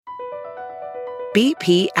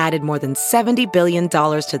BP added more than $70 billion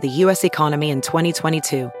to the U.S. economy in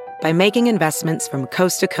 2022 by making investments from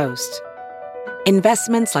coast to coast.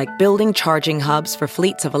 Investments like building charging hubs for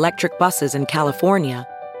fleets of electric buses in California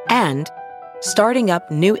and starting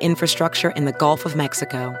up new infrastructure in the Gulf of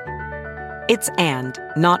Mexico. It's and,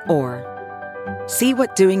 not or. See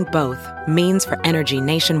what doing both means for energy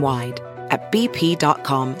nationwide at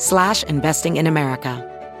bp.com/investing in America.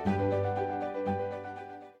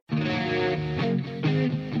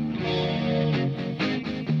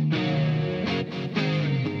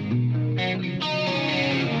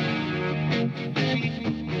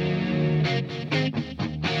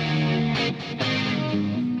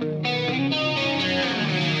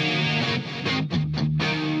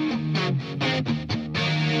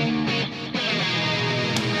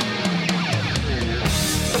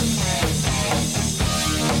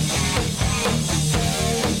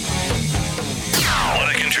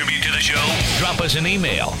 Us an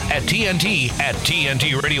email at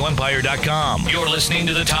TNT@TNTRadioEmpire.com. You're listening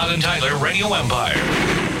to the Todd and Tyler Radio Empire.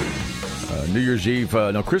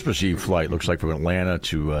 Christmas Eve flight looks like from Atlanta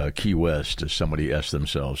to Key West, as somebody asked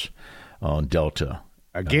themselves on Delta.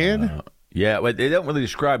 Again? Yeah, well, they don't really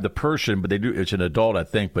describe the person, but they do. It's an adult, I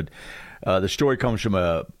think. But the story comes from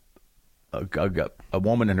a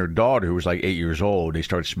woman and her daughter who was like 8 years old. They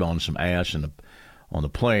started smelling some ass on the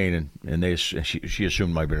plane, and she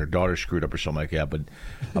assumed maybe her daughter screwed up or something like that. But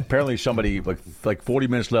apparently somebody, like 40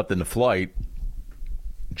 minutes left in the flight,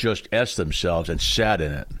 just S themselves and sat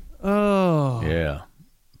in it. Oh. Yeah.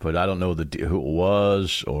 But I don't know who it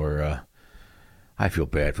was, or I feel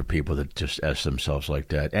bad for people that just S themselves like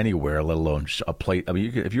that anywhere, let alone a plate. I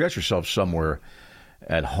mean, if you S yourself somewhere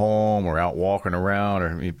at home or out walking around,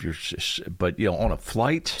 or if you're, but on a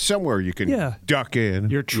flight. Somewhere you can duck in.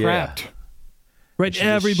 You're trapped. Yeah. Right,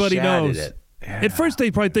 everybody knows. Yeah. At first,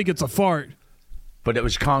 they probably think it's a fart. But it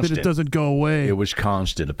was constant. But it doesn't go away. It was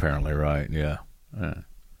constant, apparently, right? Yeah.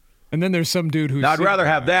 And then there's some dude who's... Now, I'd rather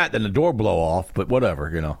have that than the door blow off, but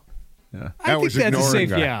whatever, Yeah. I think that's a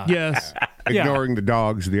safe, Yes. Ignoring the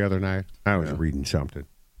dogs the other night. I was reading something.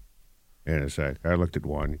 And it's like, I looked at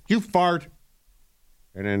one. You fart.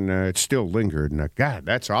 And then it still lingered. And God,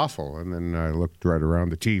 that's awful. And then I looked right around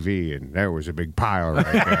the TV, and there was a big pile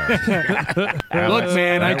right there. Look,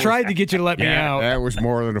 man, I tried to get you to let me out. That was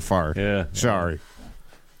more than a fart. Yeah. Sorry.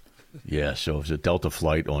 Yeah, so it was a Delta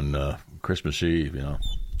flight on Christmas Eve,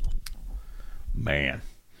 Man.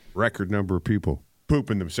 Record number of people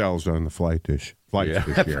pooping themselves on the flights this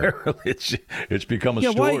year. It's become a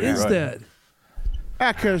story. Why is that?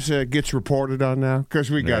 Because it gets reported on now. Because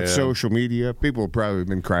we got social media. People have probably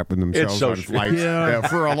been crapping themselves on flights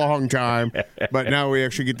for a long time. But now we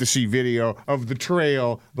actually get to see video of the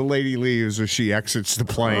trail the lady leaves as she exits the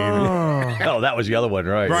plane. Oh, that was the other one,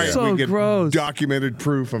 right? Right. Yeah. So we get gross. Documented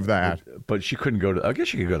proof of that. But she couldn't go to... I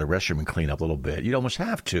guess you could go to the restroom and clean up a little bit. You'd almost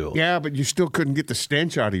have to. Yeah, but you still couldn't get the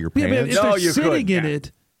stench out of your Yeah, pants. but if they're you sitting could. in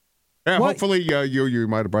it... Yeah, hopefully you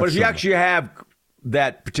might have brought But if you some. actually have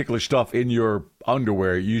that particular stuff in your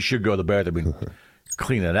underwear, you should go to the bathroom and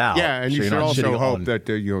clean it out. Yeah, and so you you're should not also sitting hope on- that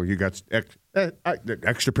you got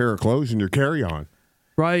extra pair of clothes in your carry-on.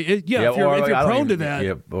 Right? If you're prone to that.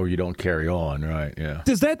 Yeah, or you don't carry on, right, yeah.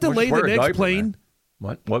 Does that delay the next plane?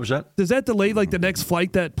 Man. What was that? Does that delay the next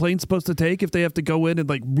flight that plane's supposed to take if they have to go in and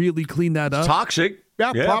really clean that up? It's toxic.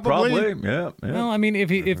 Yeah, probably. Yeah. Well, I mean,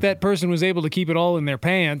 if that person was able to keep it all in their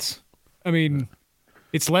pants, I mean,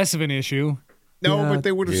 it's less of an issue. No, but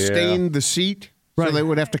they would have stained the seat, so they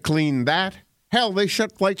would have to clean that. Hell, they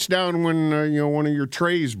shut flights down when one of your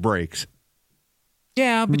trays breaks.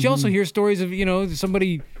 Yeah, but you also hear stories of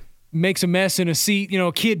somebody makes a mess in a seat.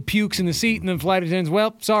 A kid pukes in the seat, and then flight attendants,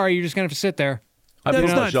 well, sorry, you're just gonna have to sit there.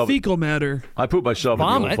 That's not fecal matter. I pooped myself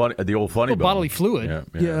at the old funny bone. Bodily fluid.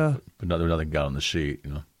 Yeah. But nothing got on the seat,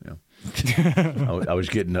 Yeah. I was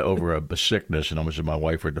getting over a sickness, and I was with my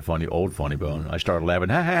wife at the old funny bone. I started laughing.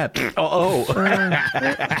 Ha ha!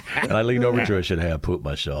 And I leaned over to her and said, "Hey, I pooped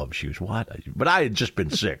myself." She was, "What?" But I had just been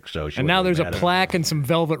sick, so she. And now there's a plaque and some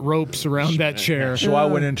velvet ropes around that chair. So I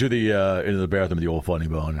went into the bathroom of the old funny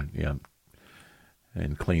bone,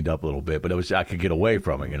 and cleaned up a little bit. But I could get away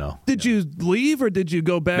from it, Did you leave or did you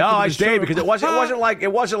go back? No, to the I stayed show? because it wasn't like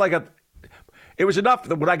a. It was enough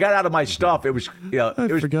that when I got out of my stuff, it was forgot about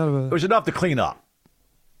it. It was enough to clean up.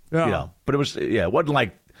 Yeah. But it was it wasn't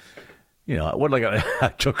like it wasn't like I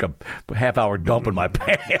took a half-hour dump in my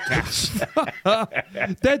pants.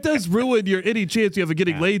 That does ruin any chance you have of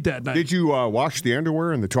getting laid that night. Did you wash the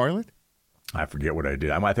underwear in the toilet? I forget what I did.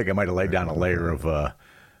 I think I might have laid down a layer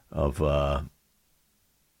of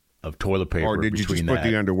of toilet paper. Or did you between just put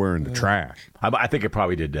the underwear in the trash? I think it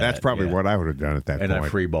probably did that. That's probably what I would have done at that and point. I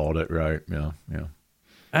free-balled it, right? Yeah, yeah.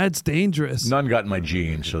 That's dangerous. None got in my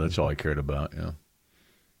jeans, so that's all I cared about, you know.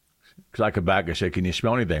 Because I come back, I said, "Can you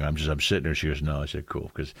smell anything?" I'm sitting there. She goes, "No." I said,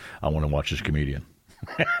 "Cool," because I want to watch this comedian.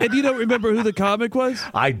 And you don't remember who the comic was?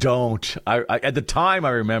 I don't. I at the time I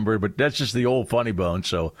remembered, but that's just the old funny bone.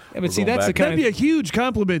 So Yeah, but see, that's the kind That'd be a huge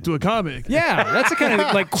compliment to a comic. Yeah, that's the kind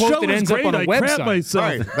of like quote Show that was ends great. up on a I crap website. myself.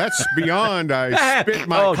 Right, that's beyond I spit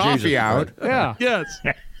my coffee Jesus, out. right. Yeah, Yes.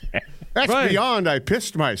 That's Right. beyond I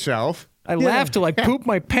pissed myself. I laughed till I pooped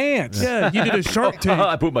my pants. Yeah, you did a Shark Tank.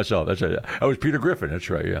 I pooped myself. That's it. I was Peter Griffin. That's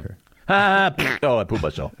right. Yeah. Oh, I pooped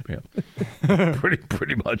myself. Yeah.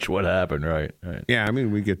 pretty much what happened. Right. Yeah, I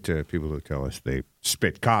mean, we get people who tell us they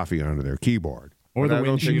spit coffee onto their keyboard. Or But the I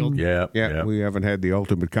don't think- windshield. Yeah. we haven't had the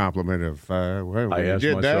ultimate compliment of, well, when I you asked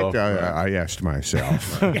did myself, that, I asked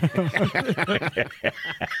myself.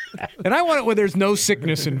 And I want it where there's no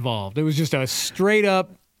sickness involved. It was just a straight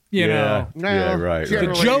up, you know. Yeah. Right. The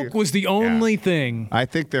right. joke was the only thing. I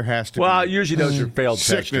think there has to Well, be usually those are failed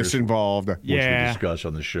sickness testers, involved. which we discuss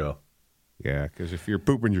on the show. Yeah, because if you're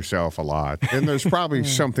pooping yourself a lot, then there's probably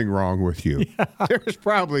something wrong with you. There's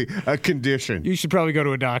probably a condition. You should probably go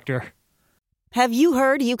to a doctor. Have you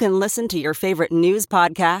heard you can listen to your favorite news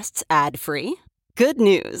podcasts ad-free? Good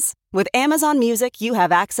news. With Amazon Music, you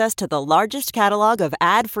have access to the largest catalog of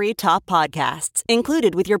ad-free top podcasts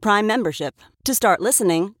included with your Prime membership. To start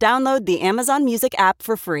listening, download the Amazon Music app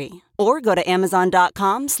for free or go to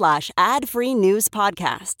amazon.com/ad-free news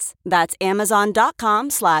podcasts. That's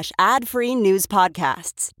amazon.com/ad-free news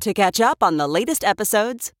podcasts to catch up on the latest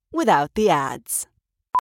episodes without the ads.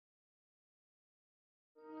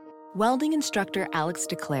 Welding instructor Alex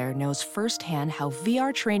DeClaire knows firsthand how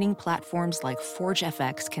VR training platforms like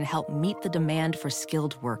ForgeFX can help meet the demand for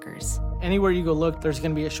skilled workers. Anywhere you go look, there's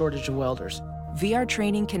going to be a shortage of welders. VR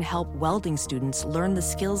training can help welding students learn the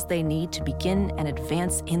skills they need to begin and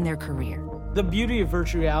advance in their career. The beauty of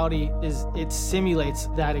virtual reality is it simulates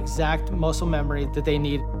that exact muscle memory that they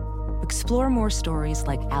need. Explore more stories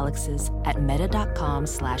like Alex's at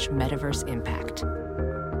meta.com/metaverseimpact.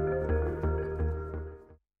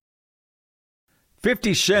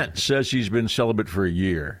 50 Cent says he's been celibate for a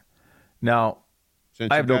year. Now,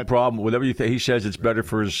 Since I have you no got- problem with everything. He says it's better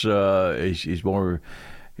for his. He's more.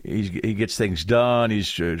 He gets things done.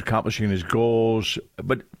 He's accomplishing his goals.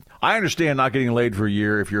 But I understand not getting laid for a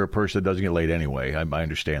year if you're a person that doesn't get laid anyway. I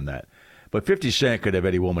understand that. But 50 Cent could have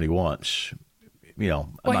any woman he wants. You know.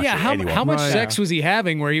 I'm Well, not yeah, saying anyone. how much Right. sex was he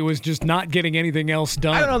having where he was just not getting anything else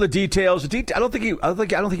done? I don't know the details. I don't think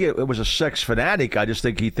it was a sex fanatic. I just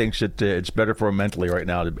think he thinks that it's better for him mentally right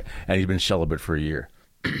now, and he's been celibate for a year.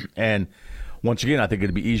 And once again, I think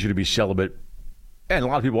it'd be easier to be celibate, and a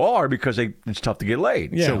lot of people are because it's tough to get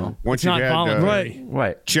laid. Yeah. So, Once It's not you've had Right.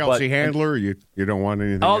 right. Chelsea But- Handler, you don't want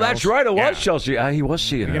anything Oh, else? that's right. It was Yeah. Chelsea. He was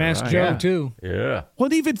seeing You her. can ask right. Joe, Yeah. too. Yeah.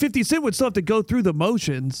 Well, even 50 Cent would still have to go through the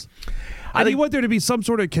motions. I think you want there to be some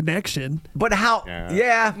sort of connection. But how?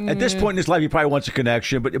 Yeah. At this point in his life, he probably wants a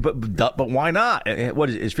connection. But why not? What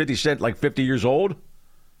is 50 Cent like 50 years old?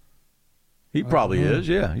 He probably is.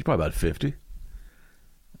 Yeah. He's probably about 50.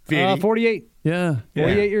 48. Yeah.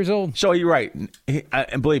 48 years old. So you're right,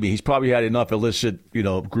 and believe me, he's probably had enough illicit,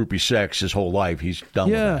 groupie sex his whole life. He's done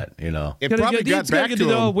Yeah. with that, It Gotta probably get- got he's gotta back get to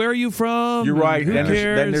know him. where are you from? You're right. Who Then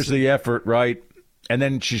cares? there's the effort, right? And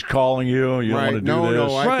then she's calling you. You don't Right. want to do No,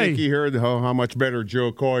 this. I Right. think he heard how much better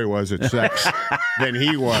Joe Coy was at sex than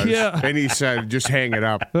he was. Yeah. And he said, just hang it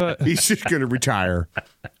up. He's just going to retire.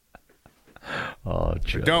 Oh,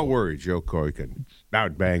 Joe. Don't worry, Joe Coy can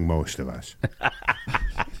outbang most of us.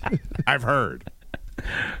 I've heard.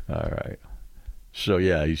 All right. So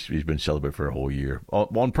yeah, he's been celibate for a whole year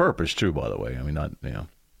on purpose too. By the way, I mean not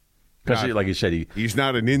because like you said, He's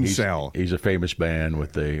not an incel. he's a famous man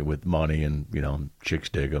with money and chicks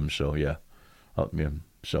dig him. So yeah,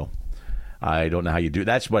 so I don't know how you do.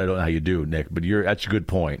 That's what I don't know how you do, Nick. But that's a good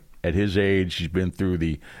point. At his age, he's been through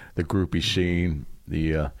the groupie scene,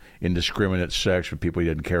 the indiscriminate sex with people he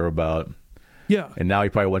didn't care about, Yeah. and now he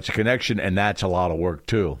probably wants a connection, and that's a lot of work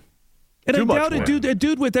too. And Too I much doubt work. a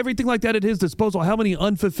dude with everything like that at his disposal, how many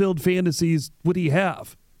unfulfilled fantasies would he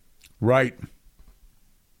have? Right.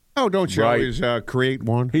 Oh, don't you Right. always create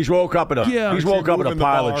one? He's woke up in a Yeah. he's woke up in a Moving the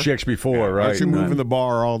pile bar. of chicks before, right? Aren't you moving the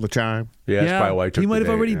bar all the time? Yeah, that's probably why he took he might the have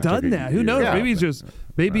day. already Took done a that. Who year. knows? Yeah.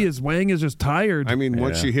 Maybe his wang is just tired. I mean,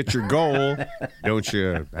 once you hit your goal, don't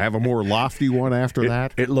you have a more lofty one after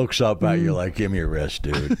that? It looks up at you like, give me a rest,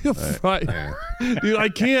 dude. right. Dude, I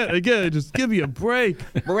can't. Again, just give me a break.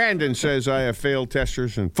 Brandon says, I have failed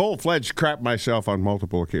testers and full-fledged crap myself on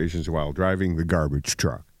multiple occasions while driving the garbage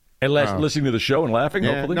truck. And listening to the show and laughing,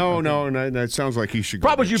 Yeah, hopefully? no, that sounds like he should go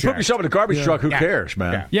Problem is get you put checked. yourself in a garbage truck, who cares,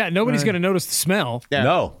 man? Yeah, nobody's going to notice the smell. Yeah.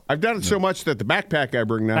 No. I've done it so much that the backpack I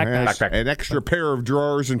bring now has Backpack. an extra pair of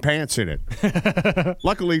drawers and pants in it.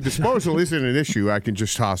 Luckily, disposal isn't an issue. I can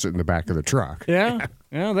just toss it in the back of the truck. Yeah.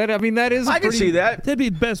 Yeah, that is. I can see that. That'd be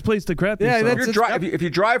the best place to crap Yeah, yourself. If you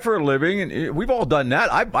drive for a living, and we've all done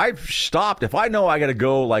that, I've stopped. If I know I got to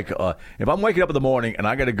go, like, if I'm waking up in the morning and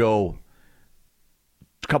I got to go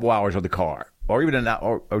a couple hours with the car, or even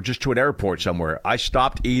or just to an airport somewhere, I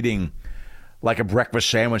stopped eating like a breakfast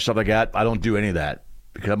sandwich, stuff like that. I don't do any of that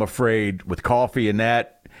because I'm afraid with coffee and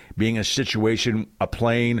that being in a situation, a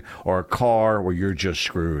plane or a car where you're just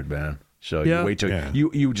screwed, man. So you wait till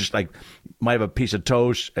you just like might have a piece of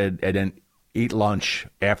toast and then eat lunch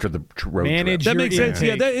after the road trip. That makes sense.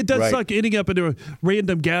 Yeah, it does Right. suck ending up in a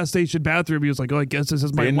random gas station bathroom. He was like, oh, I guess this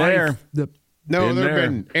is my Been life. No, there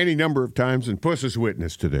have been any number of times, and Puss is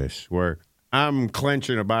witness to this, where I'm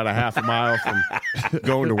clenching about a half a mile from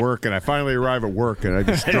going to work, and I finally arrive at work, and I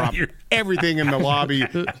just drop everything in the lobby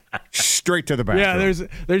straight to the bathroom. Yeah,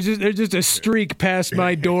 there's just a streak past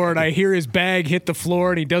my door, and I hear his bag hit the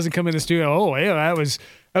floor, and he doesn't come in the studio. Oh, yeah, that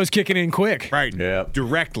was kicking in quick. Right. Yeah.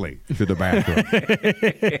 Directly to the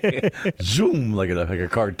bathroom. Zoom like a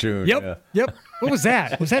cartoon. Yep. Yeah. Yep. What was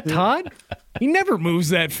that? Was that Todd? He never moves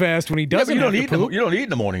that fast when he Yeah, but doesn't. you don't have eat. to poop. You don't eat in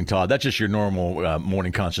the morning, Todd. That's just your normal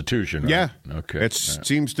morning constitution. Right? Yeah. Okay. It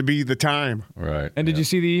seems to be the time. Right. And did you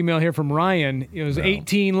see the email here from Ryan? It was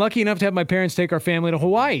 18, lucky enough to have my parents take our family to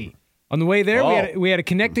Hawaii. On the way there, we had a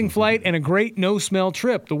connecting flight and a great no-smell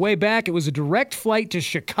trip. The way back, it was a direct flight to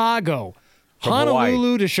Chicago. From Honolulu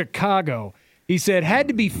Hawaii. to Chicago. He said, had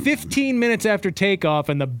to be 15 minutes after takeoff,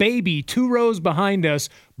 and the baby 2 rows behind us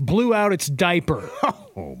blew out its diaper.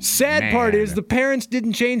 Sad part is the parents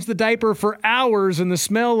didn't change the diaper for hours, and the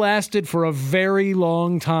smell lasted for a very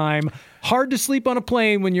long time. Hard to sleep on a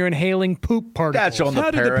plane when you're inhaling poop particles. That's on the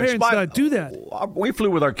How did the parents. parents not do that? We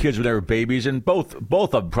flew with our kids when they were babies, and both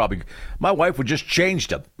of them probably. My wife would just change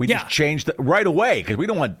them. We just changed them right away because we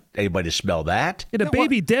don't want anybody to smell that. And a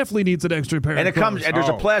baby definitely needs an extra pair And of it comes, clothes. and there's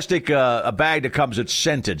a plastic a bag that comes that's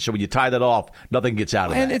scented. So when you tie that off, nothing gets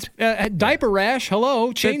out of And that. it's diaper rash.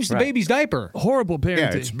 Hello, change the baby's diaper. Horrible parenting.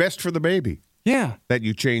 Yeah, it's best for the baby Yeah. that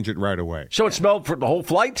you change it right away. So it smelled for the whole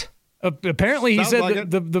flight. Apparently, he Sounds said like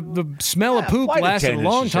that the smell of poop Flight lasted a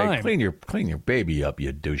attendants long just say, time. Clean your baby up,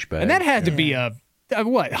 you douchebag. And that had to be a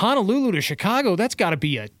what? Honolulu to Chicago. That's got to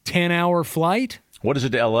be a 10-hour flight. What is it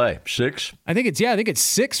to L.A.? 6? I think it's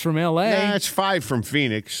 6 from L.A. Nah, it's 5 from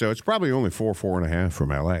Phoenix, so it's probably only 4.5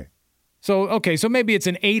 from L.A. So maybe it's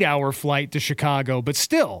an 8-hour flight to Chicago, but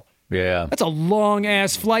still, Yeah. that's a long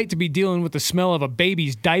ass flight to be dealing with the smell of a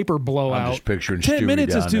baby's diaper blowout. I'm just picturing 10 Stewie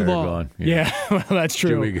minutes down is too there long. going, Yeah, well, that's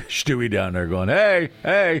true. Stewie down there going, hey.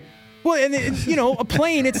 Well, and a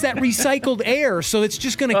plane, it's that recycled air, so it's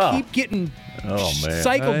just going to keep getting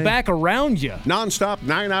cycled back around you. Nonstop,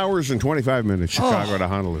 9 hours and 25 minutes, Chicago to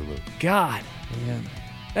Honolulu. God,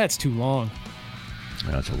 that's too long.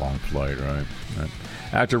 That's a long flight, right?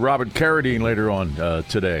 After Robert Carradine later on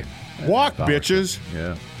today. Walk, bitches.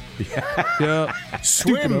 Yeah. Yeah.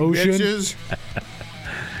 Swim, ocean. bitches.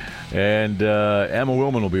 And Emma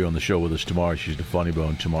Willman will be on the show with us tomorrow. She's the Funny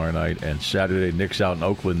Bone tomorrow night. And Saturday, Nick's out in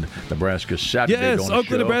Oakland, Nebraska. Saturday, Yes, going to Oakland,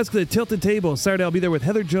 show. Nebraska, the Tilted Table. Saturday, I'll be there with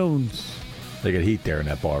Heather Jones. They get heat there in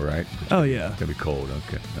that bar, right? Oh, yeah. It's going to be cold.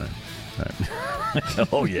 Okay. All right.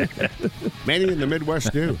 Oh, yeah. Many in the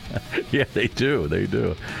Midwest do. Yeah, they do. They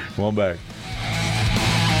do. Come on back.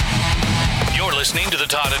 You're listening to the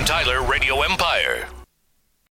Todd and Tyler Radio Empire.